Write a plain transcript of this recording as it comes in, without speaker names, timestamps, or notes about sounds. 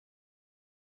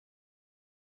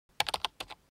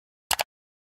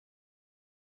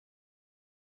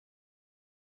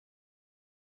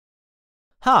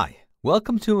Hi,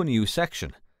 welcome to a new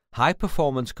section, High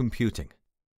Performance Computing.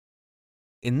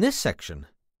 In this section,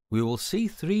 we will see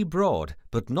three broad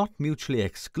but not mutually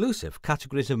exclusive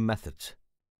categories of methods.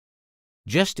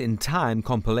 Just-in-time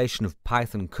compilation of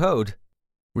Python code,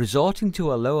 resorting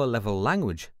to a lower-level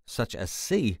language such as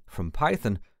C from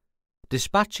Python,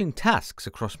 dispatching tasks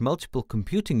across multiple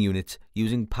computing units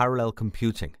using parallel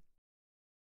computing.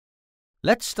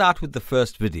 Let's start with the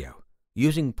first video,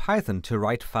 using Python to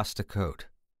write faster code.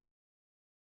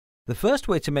 The first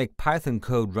way to make Python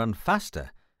code run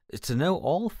faster is to know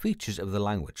all features of the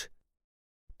language.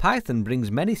 Python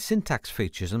brings many syntax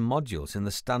features and modules in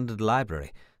the standard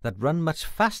library that run much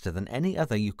faster than any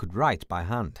other you could write by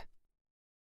hand.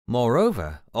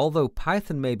 Moreover, although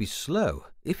Python may be slow,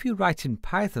 if you write in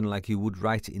Python like you would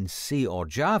write in C or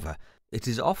Java, it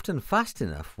is often fast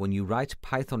enough when you write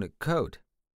Pythonic code.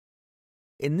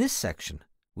 In this section,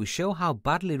 we show how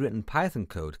badly written Python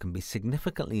code can be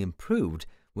significantly improved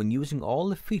when using all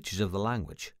the features of the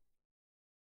language.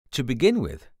 To begin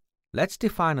with, let's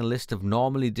define a list of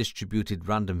normally distributed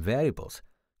random variables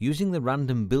using the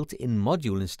random built-in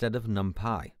module instead of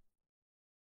NumPy.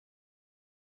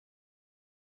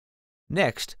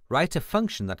 Next, write a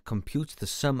function that computes the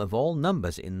sum of all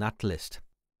numbers in that list.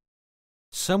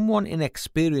 Someone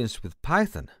inexperienced with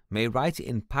Python may write it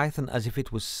in Python as if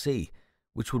it was C,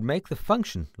 which would make the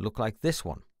function look like this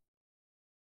one.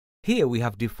 Here we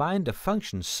have defined a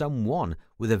function sum1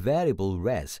 with a variable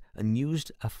res and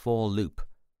used a for loop.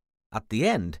 At the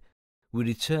end, we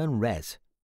return res.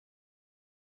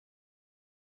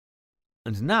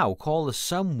 And now call the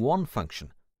sum1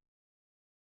 function.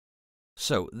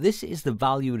 So this is the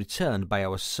value returned by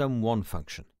our sum1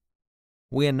 function.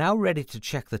 We are now ready to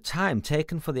check the time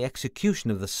taken for the execution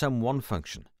of the sum1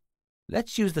 function.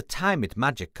 Let's use the timeit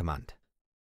magic command.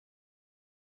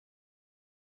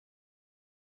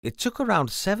 It took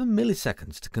around 7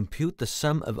 milliseconds to compute the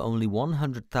sum of only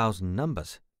 100,000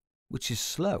 numbers, which is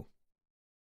slow.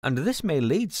 And this may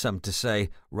lead some to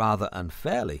say, rather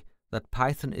unfairly, that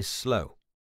Python is slow.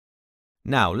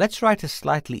 Now let's write a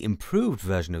slightly improved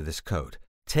version of this code,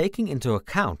 taking into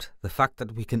account the fact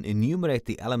that we can enumerate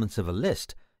the elements of a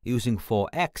list using for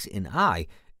x in I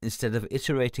instead of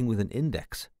iterating with an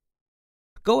index.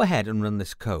 Go ahead and run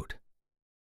this code.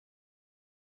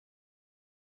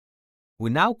 We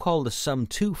now call the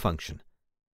sum2 function.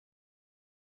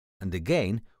 And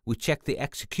again, we check the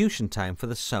execution time for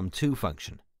the sum2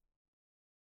 function.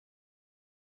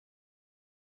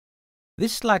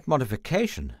 This slight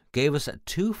modification gave us a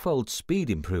twofold speed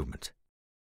improvement.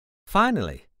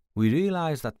 Finally, we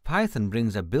realize that Python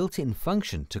brings a built-in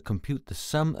function to compute the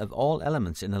sum of all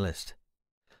elements in a list.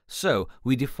 So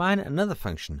we define another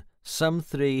function,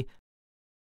 sum3,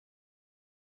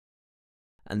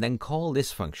 and then call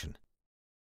this function.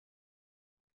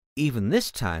 Even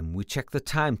this time, we check the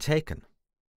time taken.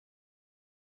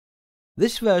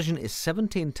 This version is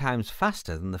 17 times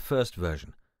faster than the first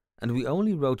version, and we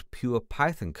only wrote pure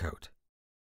Python code.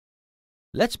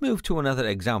 Let's move to another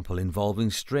example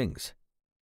involving strings.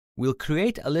 We'll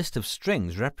create a list of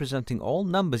strings representing all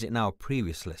numbers in our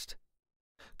previous list.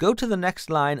 Go to the next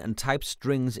line and type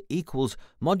strings equals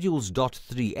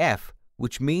modules.3f,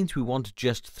 which means we want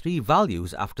just 3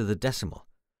 values after the decimal.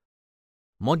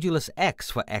 Modulus x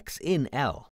for x in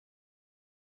L.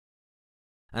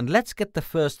 And let's get the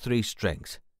first 3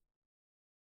 strings.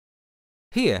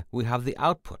 Here we have the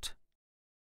output.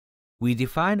 We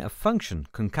define a function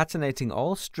concatenating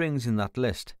all strings in that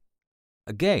list.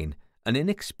 Again, an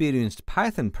inexperienced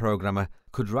Python programmer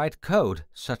could write code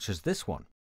such as this one.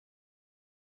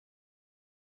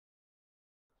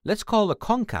 Let's call the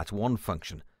concat1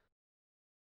 function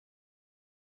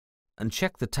and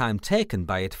check the time taken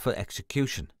by it for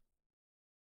execution.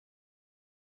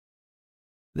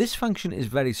 This function is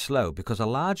very slow because a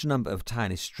large number of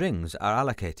tiny strings are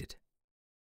allocated.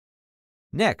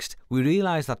 Next, we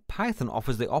realize that Python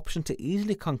offers the option to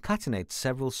easily concatenate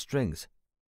several strings.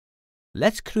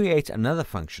 Let's create another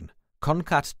function,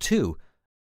 concat2,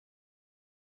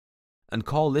 and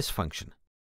call this function.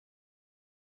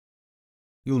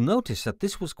 You'll notice that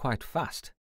this was quite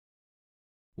fast.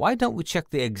 Why don't we check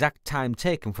the exact time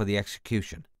taken for the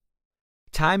execution?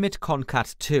 Timeit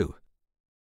concat2.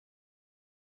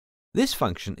 This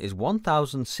function is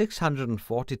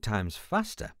 1,640 times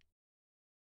faster.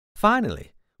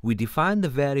 Finally, we define the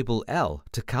variable L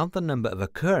to count the number of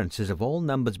occurrences of all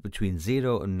numbers between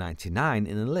 0 and 99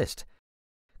 in a list,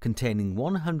 containing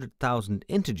 100,000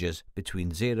 integers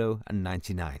between 0 and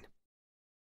 99.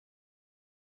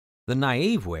 The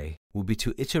naive way would be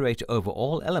to iterate over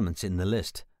all elements in the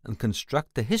list and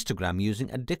construct the histogram using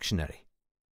a dictionary.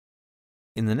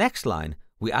 In the next line,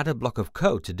 we add a block of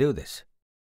code to do this.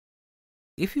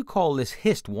 If you call this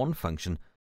hist1 function,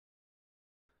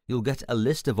 you'll get a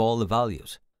list of all the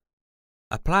values.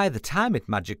 Apply the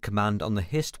timeItMagic command on the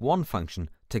hist1 function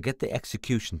to get the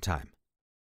execution time.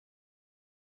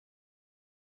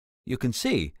 You can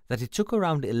see that it took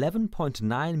around 11.9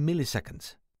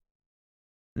 milliseconds.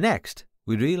 Next,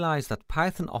 we realize that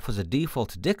Python offers a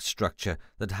default dict structure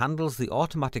that handles the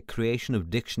automatic creation of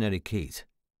dictionary keys.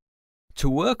 To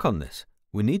work on this,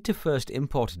 we need to first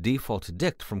import default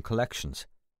dict from collections.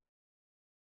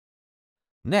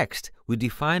 Next, we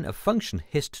define a function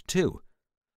hist2.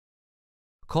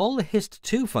 Call the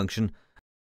hist2 function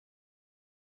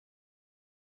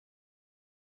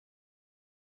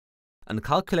and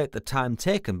calculate the time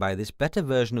taken by this better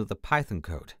version of the Python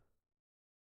code.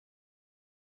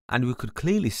 And we could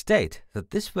clearly state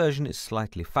that this version is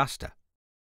slightly faster.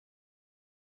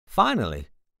 Finally,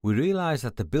 we realize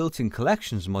that the built-in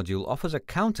collections module offers a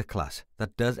counter class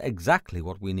that does exactly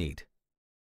what we need.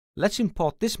 Let's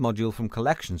import this module from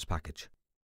collections package.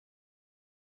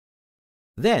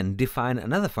 Then define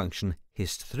another function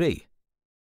hist3.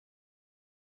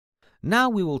 Now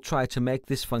we will try to make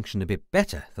this function a bit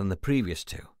better than the previous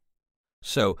two.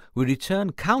 So we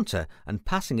return counter and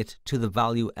passing it to the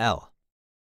value L.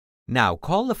 Now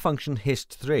call the function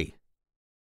hist3.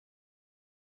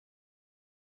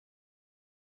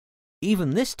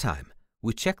 Even this time,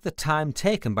 we check the time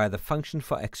taken by the function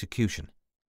for execution.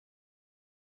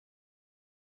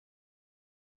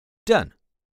 Done.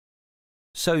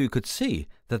 So you could see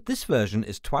that this version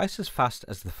is twice as fast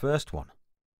as the first one.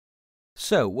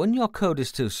 So when your code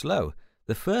is too slow,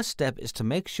 the first step is to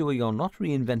make sure you're not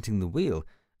reinventing the wheel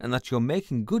and that you're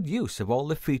making good use of all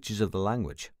the features of the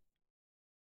language.